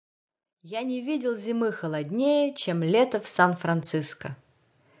Я не видел зимы холоднее, чем лето в Сан-Франциско.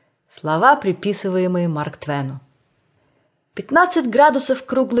 Слова, приписываемые Марк Твену. 15 градусов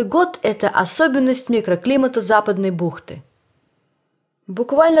круглый год – это особенность микроклимата Западной бухты.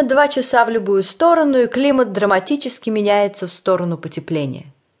 Буквально 2 часа в любую сторону, и климат драматически меняется в сторону потепления.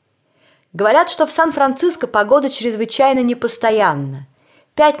 Говорят, что в Сан-Франциско погода чрезвычайно непостоянна.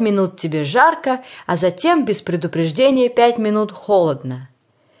 5 минут тебе жарко, а затем без предупреждения 5 минут холодно.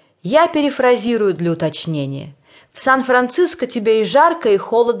 Я перефразирую для уточнения. В Сан-Франциско тебе и жарко, и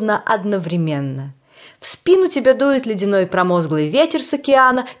холодно одновременно. В спину тебе дует ледяной промозглый ветер с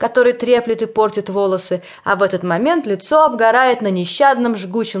океана, который треплет и портит волосы, а в этот момент лицо обгорает на нещадном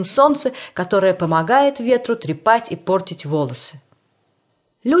жгучем солнце, которое помогает ветру трепать и портить волосы.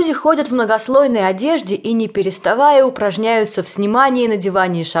 Люди ходят в многослойной одежде и, не переставая, упражняются в снимании и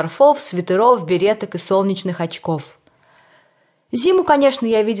надевании шарфов, свитеров, береток и солнечных очков. Зиму, конечно,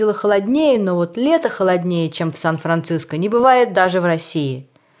 я видела холоднее, но вот лето холоднее, чем в Сан-Франциско, не бывает даже в России.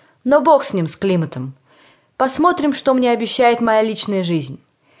 Но бог с ним, с климатом. Посмотрим, что мне обещает моя личная жизнь.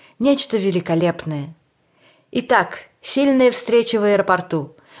 Нечто великолепное. Итак, сильная встреча в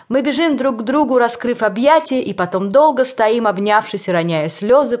аэропорту. Мы бежим друг к другу, раскрыв объятия, и потом долго стоим, обнявшись и роняя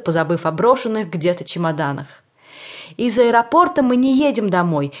слезы, позабыв о брошенных где-то чемоданах. Из аэропорта мы не едем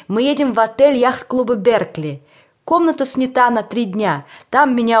домой, мы едем в отель яхт-клуба «Беркли». Комната снята на 3 дня.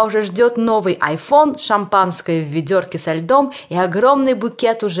 Там меня уже ждет новый iPhone, шампанское в ведерке со льдом, и огромный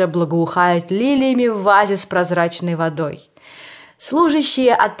букет уже благоухает лилиями в вазе с прозрачной водой.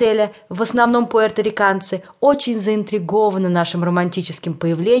 Служащие отеля, в основном пуэрториканцы, очень заинтригованы нашим романтическим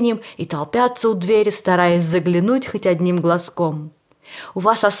появлением и толпятся у двери, стараясь заглянуть хоть одним глазком. «У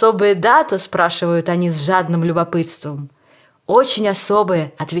вас особая дата?» – спрашивают они с жадным любопытством. «Очень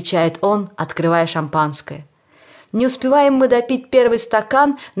особая», – отвечает он, открывая шампанское. Не успеваем мы допить первый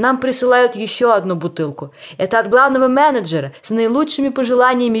стакан, нам присылают еще одну бутылку. Это от главного менеджера, с наилучшими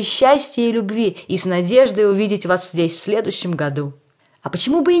пожеланиями счастья и любви и с надеждой увидеть вас здесь в следующем году. «А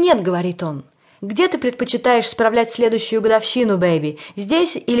почему бы и нет?» — говорит он. «Где ты предпочитаешь справлять следующую годовщину, бэйби?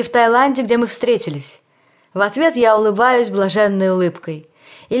 Здесь или в Таиланде, где мы встретились?» В ответ я улыбаюсь блаженной улыбкой.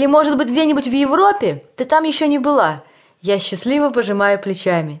 «Или, может быть, где-нибудь в Европе? Ты там еще не была?» Я счастливо пожимаю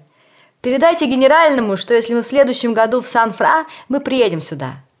плечами. «Передайте генеральному, что если мы в следующем году в Сан-Фра, мы приедем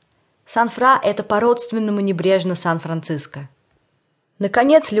сюда». Сан-Фра – это по-родственному небрежно Сан-Франциско.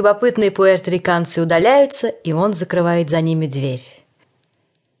 Наконец, любопытные пуэрториканцы удаляются, и он закрывает за ними дверь.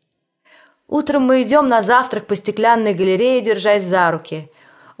 Утром мы идем на завтрак по стеклянной галерее, держась за руки.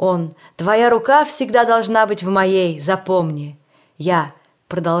 Он: «Твоя рука всегда должна быть в моей, запомни». Я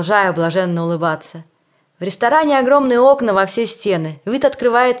продолжаю блаженно улыбаться. В ресторане огромные окна во все стены. Вид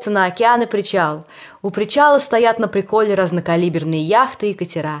открывается на океан и причал. У причала стоят на приколе разнокалиберные яхты и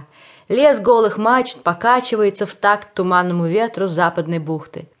катера. Лес голых мачт покачивается в такт туманному ветру с западной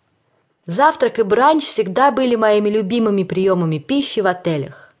бухты. Завтрак и бранч всегда были моими любимыми приемами пищи в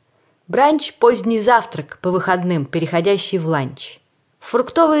отелях. Бранч – поздний завтрак по выходным, переходящий в ланч.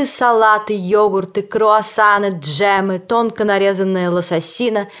 Фруктовые салаты, йогурты, круассаны, джемы, тонко нарезанная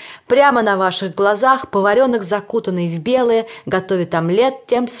лососина. Прямо на ваших глазах поваренок, закутанный в белое, готовит омлет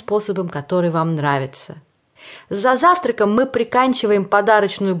тем способом, который вам нравится. За завтраком мы приканчиваем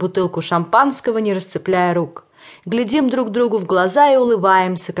подарочную бутылку шампанского, не расцепляя рук. Глядим друг другу в глаза и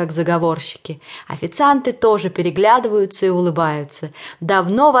улыбаемся, как заговорщики. Официанты тоже переглядываются и улыбаются.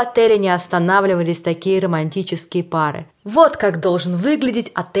 Давно в отеле не останавливались такие романтические пары. Вот как должен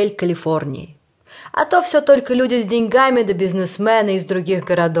выглядеть отель Калифорнии. А то все только люди с деньгами да бизнесмены из других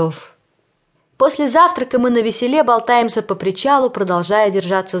городов. После завтрака мы навеселе болтаемся по причалу, продолжая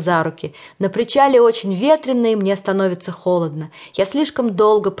держаться за руки. На причале очень ветрено, и мне становится холодно. Я слишком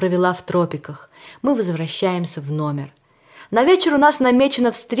долго провела в тропиках. Мы возвращаемся в номер. На вечер у нас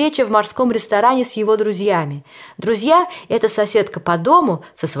намечена встреча в морском ресторане с его друзьями. Друзья – это соседка по дому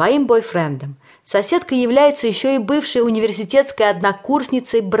со своим бойфрендом. Соседка является еще и бывшей университетской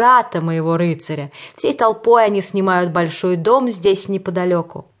однокурсницей брата моего рыцаря. Всей толпой они снимают большой дом здесь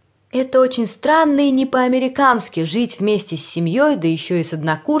неподалеку. Это очень странно и не по-американски жить вместе с семьей, да еще и с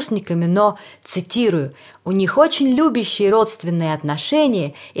однокурсниками, но, цитирую, «у них очень любящие родственные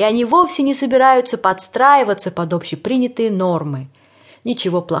отношения, и они вовсе не собираются подстраиваться под общепринятые нормы.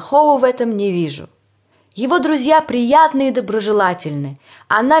 Ничего плохого в этом не вижу». Его друзья приятные и доброжелательны.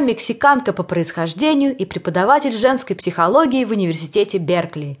 Она мексиканка по происхождению и преподаватель женской психологии в университете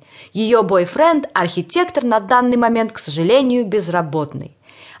Беркли. Ее бойфренд – архитектор, на данный момент, к сожалению, безработный.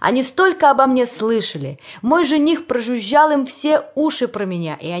 Они столько обо мне слышали. Мой жених прожужжал им все уши про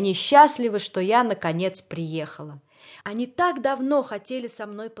меня, и они счастливы, что я, наконец, приехала. Они так давно хотели со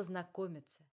мной познакомиться.